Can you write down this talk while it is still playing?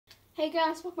Hey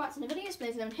guys, welcome back to the video. It's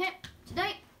Blazer here.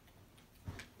 Today,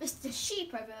 Mr.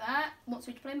 Sheep over there wants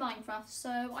me to play Minecraft,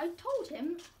 so I told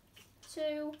him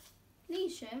to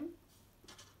leash him.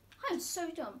 I'm so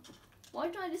dumb. Why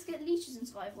don't I just get leashes in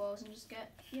Survival Worlds and just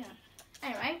get, yeah.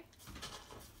 Anyway,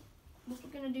 what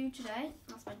we're going to do today,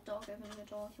 that's my dog opening the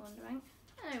door if you're wondering.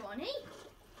 Hello, Ronnie.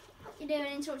 You doing an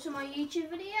intro to my YouTube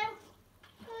video?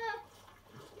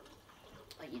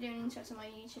 What you doing an intro to my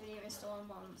YouTube video install on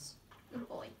once? Good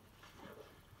boy.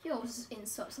 He always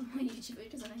insults on my YouTube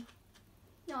video, doesn't he?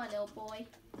 No, little boy.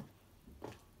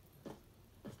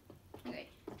 Okay.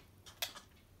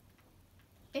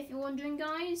 If you're wondering,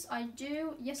 guys,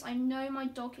 yes, I know my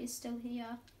dog is still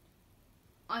here.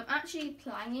 I'm actually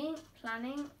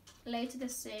planning later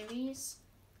this series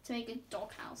to make a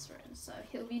dog house for him. So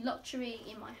he'll be luxury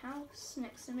in my house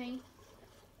next to me.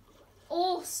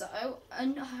 Also,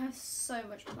 and I have so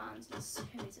much plans in this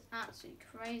series, it's absolutely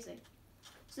crazy.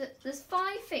 So there's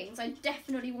 5 things I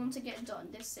definitely want to get done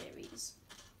this series.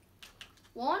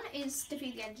 1 is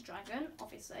defeat the Ender Dragon,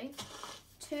 obviously.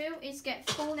 2 is get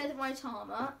full netherite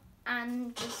armor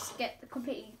and just get the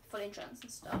completely full entrance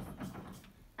and stuff.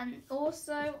 And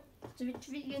also to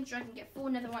defeat the Ender Dragon, get full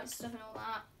netherite stuff and all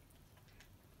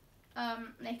that.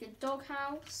 Make a dog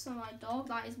house for my dog.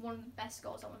 That is one of the best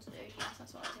goals I want to do. Yes,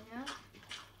 that's what I was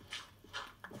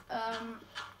in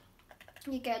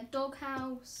here. You get a dog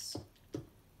house.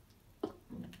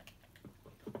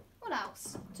 What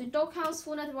else? So doghouse,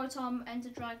 full netherite armor, Ender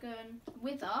Dragon,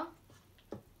 Wither.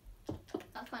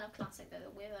 That's kind of classic though, the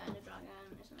Wither, Ender Dragon,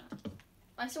 isn't it?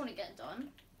 I still want to get it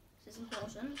done. This is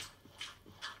important.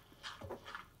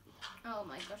 Oh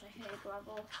my gosh, I hate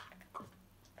gravel.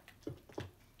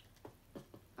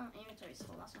 Oh, inventory's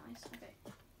full, that's nice. Okay.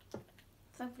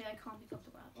 Thankfully I can't pick up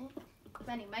the gravel. But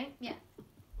anyway, yeah.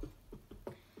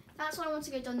 That's what I want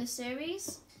to get done this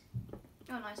series.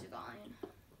 Oh nice, we got iron.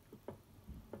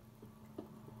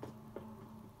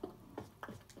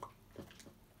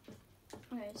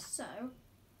 Okay, so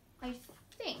I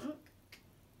think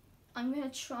I'm gonna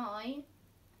try.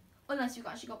 Unless you've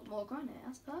actually got more granite,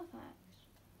 that's perfect.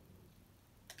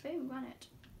 Boom, granite.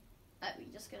 Oh,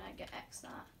 we're just gonna get X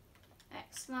that,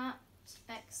 X that,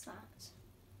 X that.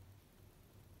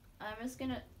 I'm just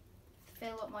gonna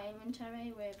fill up my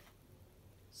inventory with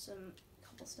some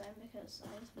cobblestone because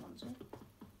I just want to.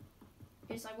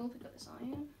 Yes, I will pick up this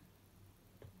iron.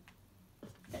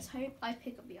 Let's hope I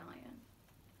pick up the iron.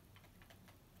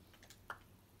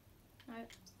 No,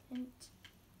 hint.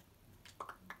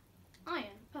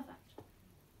 Iron, perfect.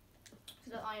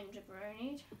 Because the iron jabberoni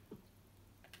need.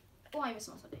 Oh, I have a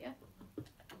smart idea.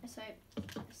 Let's hope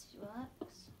this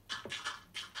works.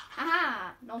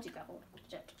 Aha! Naughty gravel.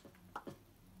 Shit. I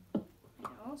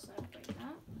can also break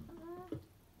that.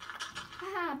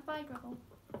 Haha, bye gravel.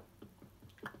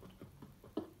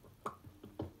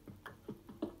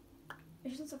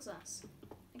 Mission success.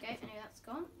 Okay, I know that's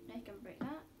gone. Now you can break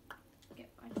that. Get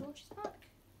my torches back.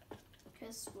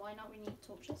 Because why not? We need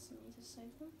torches and we need to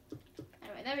save them.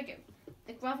 Anyway, there we go.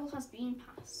 The gravel has been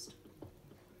passed.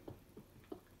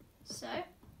 So,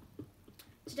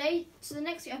 today, so the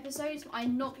next few episodes,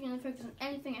 I'm not going to focus on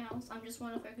anything else. I just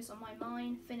want to focus on my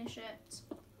mine, finish it.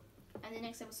 And the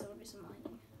next episode will be some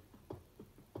mining.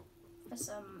 For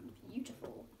some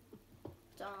beautiful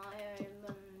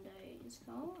diamondays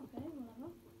coal. Okay,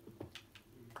 whatever.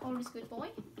 Coal is a good boy.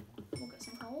 We'll get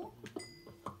some coal.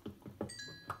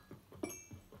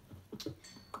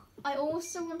 I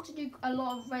also want to do a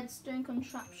lot of redstone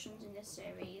contraptions in this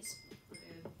series.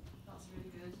 That's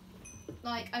really good.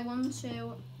 Like, I want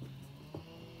to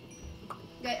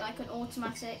get like an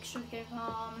automatic sugar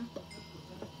farm,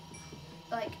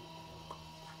 like,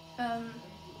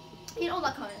 you know, all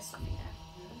that kind of stuff, you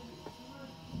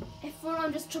know. If when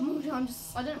I'm just troubled, I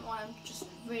don't know why I'm just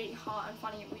really hard, I'm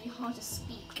finding it really hard to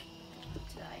speak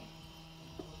today.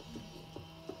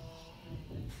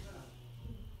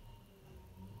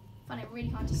 I find it really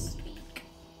hard to speak.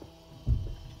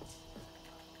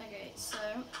 Okay, so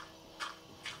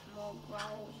more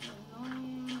gravel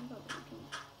line, but we can,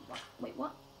 wait,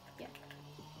 what? Yeah.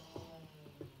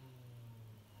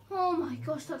 Oh my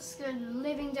gosh, that scared the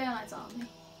living daylights out of me.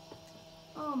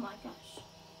 Oh my gosh.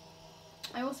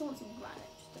 I also want some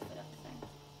granite just to fill up the thing.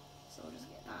 So we'll just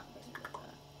get that.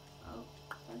 Oh,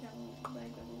 gravel.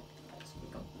 Right, so we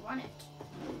got granite.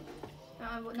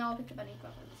 Now I'll pick up any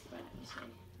granite, you see.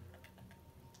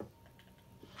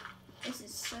 This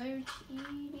is so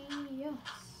tedious.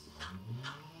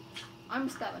 I'm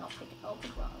just glad we're not picking up the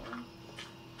gravel.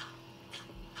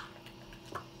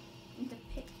 Need to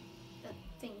pick the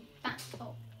thing back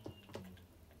up.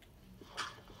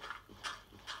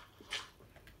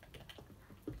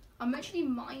 I'm actually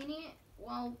mining it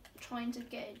while trying to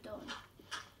get it done.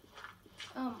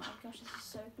 Oh my gosh, this is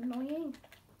so annoying.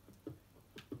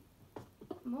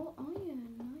 More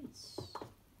iron, nice.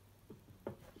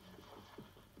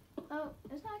 Oh,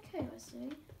 is that a cave I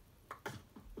see?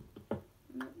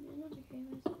 No, it's not a cave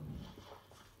I see.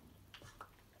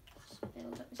 Just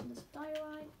build up some of this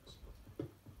diorite.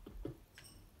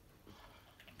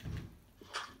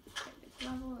 Get the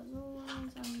gravel as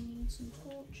always. I need some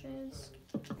torches.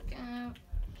 Go.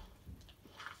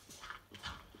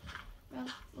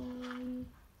 Gravel.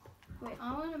 Wait,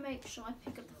 I want to make sure I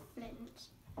pick up the flint.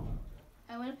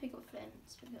 I want to pick up flint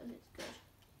because it's good.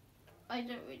 I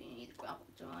don't really need the gravel,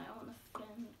 do I? I want the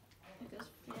flint because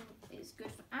flint is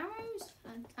good for arrows,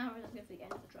 and arrows are good for the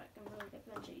end of the dragon. We'll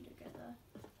eventually do get there.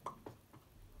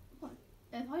 What?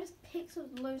 If I just pick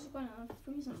up loads of granite, I'll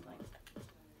freeze something.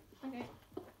 Okay.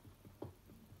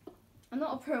 I'm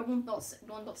not a pro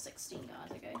 1.16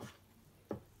 guys, okay?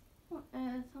 What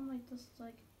earth? How am I just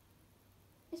like...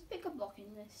 Is pick a block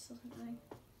in this or something?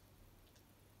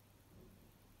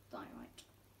 Diorite.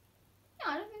 Yeah,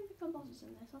 I don't think pick a block is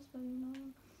in this. That's very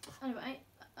annoying. Anyway,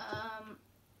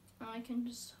 I can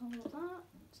just hold that.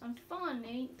 And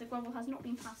finally, the gravel has not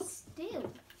been passed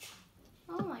still.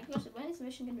 Oh my gosh, when is the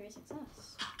mission going to be a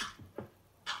success?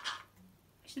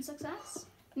 Mission success?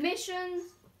 Mission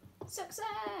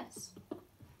success!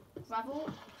 Gravel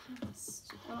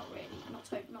passed. Well, not really,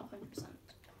 not 100%.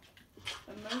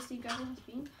 But mostly gravel has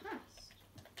been passed.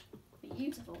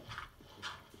 Beautiful.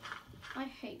 I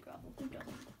hate gravel. Who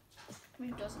doesn't? Who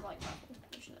doesn't like gravel?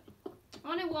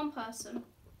 Only one person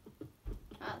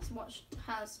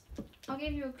has. I'll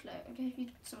give you a clue. I'll give you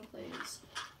some clues.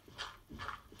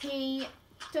 He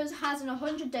has an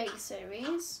 100-day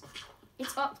series.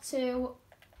 It's up to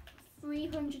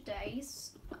 300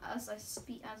 days as I was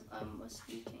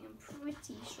speaking. I'm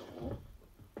pretty sure.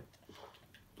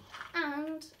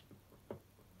 And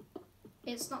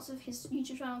it's not so his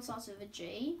YouTube channel starts with a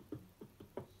G.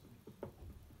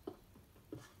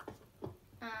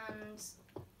 And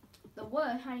the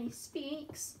word how he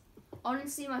speaks,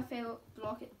 honestly my favourite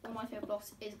block, one of my favourite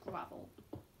blocks is gravel.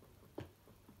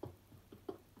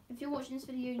 If you're watching this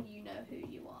video, you know who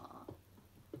you are.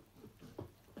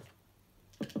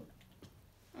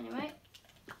 Anyway.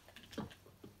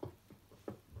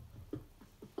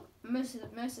 Most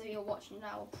of you watching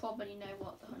now will probably know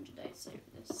what the 100 days series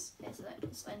is.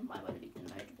 It's end by whether be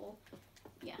downloadable.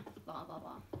 Yeah, blah blah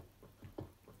blah.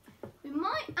 We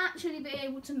might actually be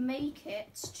able to make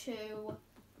it to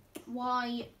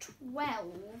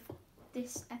Y12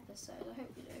 this episode. I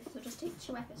hope we do. It'll just take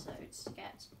 2 episodes to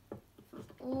get from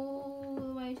all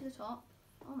the way to the top.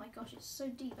 Oh my gosh, it's so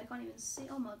deep. I can't even see.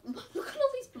 Oh my! Look at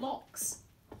all these blocks.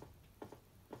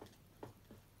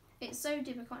 It's so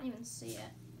deep. I can't even see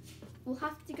it. We'll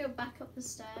have to go back up the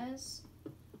stairs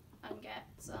and get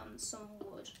some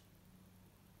wood.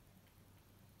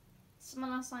 This is my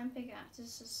last iron pickaxe.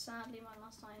 This is sadly my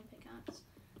last iron pickaxe.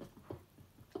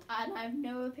 And I have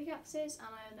no other pickaxes, and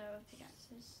I have no other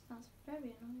pickaxes. That's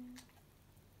very annoying.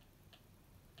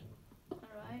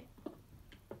 Alright.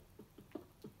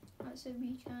 Let's see if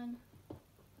we can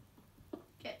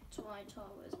get to my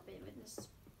towers with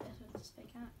this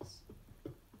pickaxe.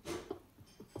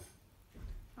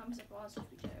 I'm surprised if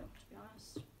we do, to be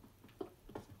honest.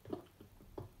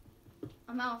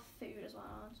 I'm out of food as well,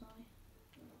 aren't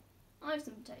I? I have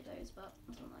some potatoes, but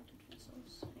I don't like good food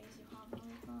source. Easy hard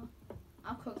one.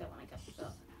 I'll cook that when I get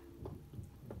up.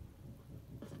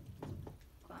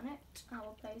 Granite. I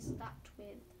will place that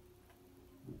with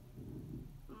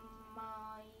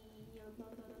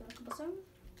my cobblestone.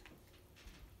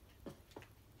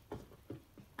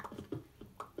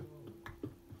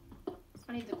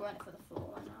 I need the granite for the floor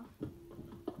right now.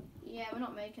 Yeah, we're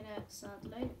not making it,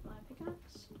 sadly, with my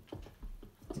pickaxe. I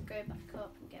have to go back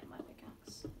up and get my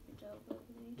pickaxe. We don't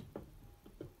need.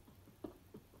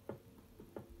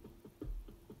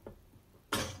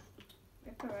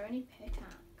 Pepperoni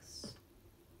pickaxe.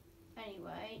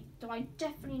 Anyway, do I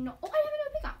definitely not? Oh, I have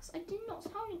another pickaxe. I did not.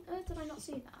 How on earth did I not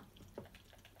see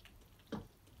that?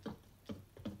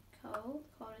 Coal.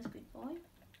 Coal is a good boy.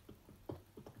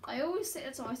 I always say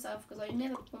that to myself because I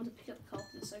never want to pick up coal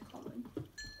because it's so common.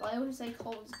 But I always say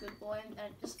coal is a good boy and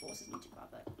it just forces me to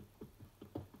grab it.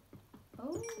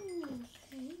 Oh,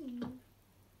 cave.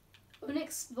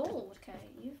 Unexplored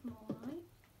cave. More right.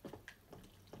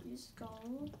 Use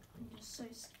gold. I'm just so.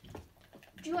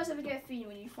 Do you guys ever get a feeling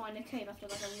when you find a cave after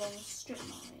like a long strip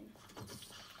mine?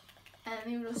 And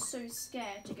then you're just so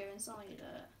scared to go inside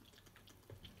it?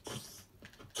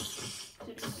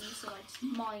 So just used to like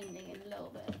mining in a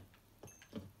little bit.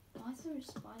 Why is there a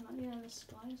spider? Maybe there's a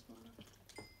spider spawn.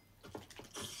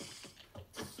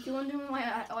 If you're wondering why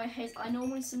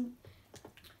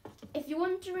if you're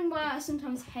wondering why I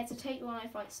sometimes hesitate when I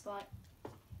fight Spike,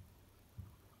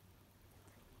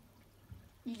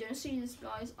 you don't see this,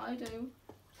 guys. I do.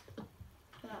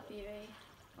 For that beauty,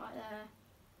 right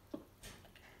there.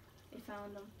 We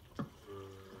found them.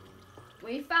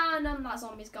 We found them. That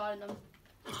zombie's guarding them.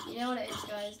 You know what it is,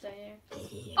 guys, don't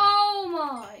you? Oh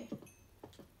my!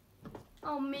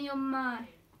 Oh me, oh my!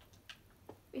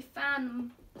 We found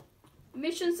them.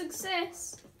 Mission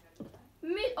success.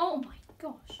 Oh my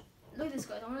gosh! Look at this,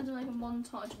 guys. I'm gonna do like a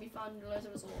montage of me finding loads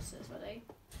of resources. Ready?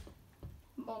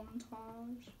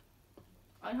 Montage.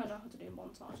 I don't know how to do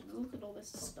montage. Look at all this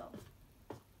stuff.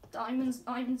 Diamonds,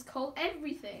 coal,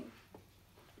 everything.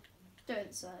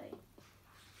 Don't say.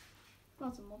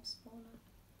 That's a mob spawner.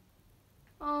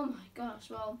 Oh my gosh,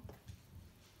 well.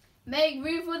 Make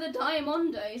room for the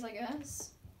Diamondos, I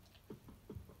guess.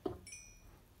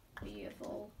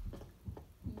 Beautiful.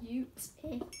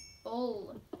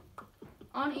 Beautiful.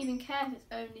 I don't even care if it's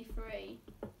only 3.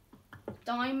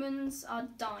 Diamonds are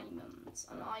diamonds,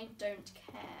 and I don't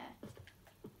care.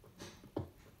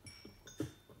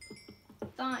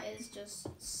 That is just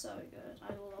so good.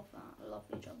 I love that.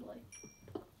 Lovely jubbly.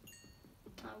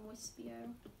 And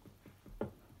Wispio.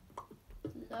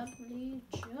 Lovely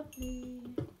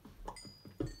jubbly.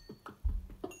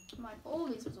 Mine all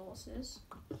these resources.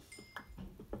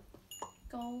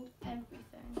 Gold,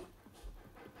 everything.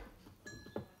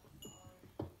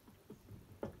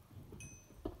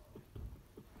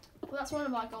 Well, that's one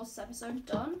of our goals this episode.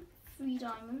 Done. 3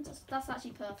 diamonds. That's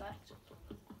actually perfect.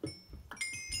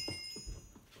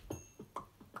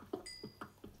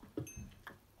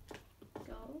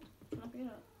 Gold. Can I pick it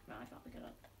up? No, I can't pick it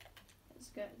up. Let's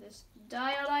get this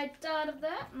diorite out of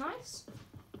there. Nice.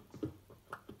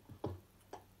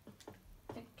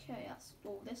 Okay, that's.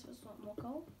 Oh, this was more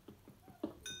coal.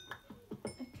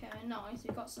 Okay, nice.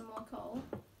 We got some more coal.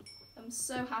 I'm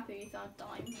so happy we found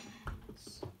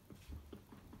diamonds.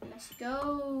 Let's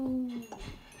go.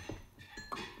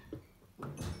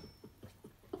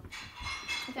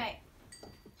 Okay,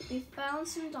 we found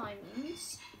some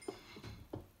diamonds.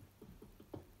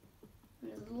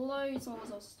 And there's loads more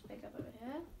resources to pick up over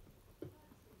here.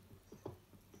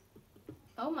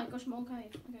 Oh my gosh, more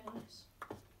cave. Okay, nice.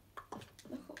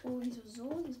 Look at all these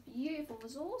resources, beautiful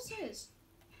resources.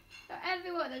 They're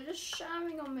everywhere, they're just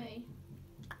showering on me.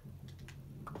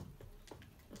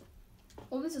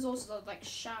 All these resources are like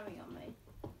showering on me.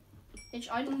 Which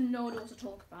I don't know what to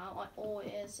talk about. Like, all it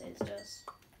is just,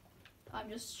 I'm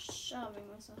just showering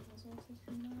myself with resources.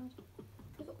 I'm mad.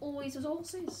 Look at all these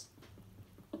resources.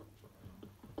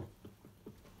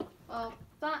 Well,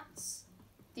 that's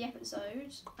the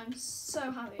episode. I'm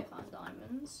so happy I found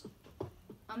diamonds.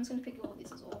 I'm just going to pick up all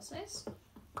these resources.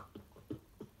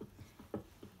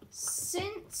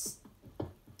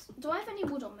 Do I have any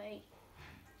wood on me?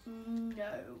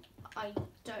 No, I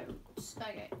don't.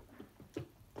 Okay.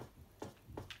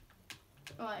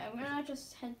 Right, I'm going to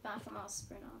just head back from our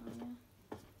sprint, aren't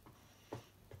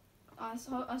I? I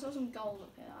saw some gold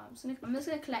up here. I'm just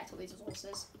going to collect all these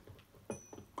resources.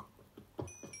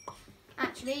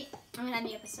 Actually, I'm going to end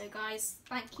the episode, guys.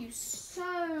 Thank you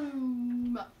so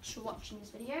much for watching this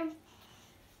video.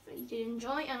 If you did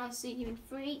enjoy, and I'll see you in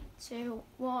 3, 2,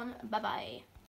 1. Bye-bye.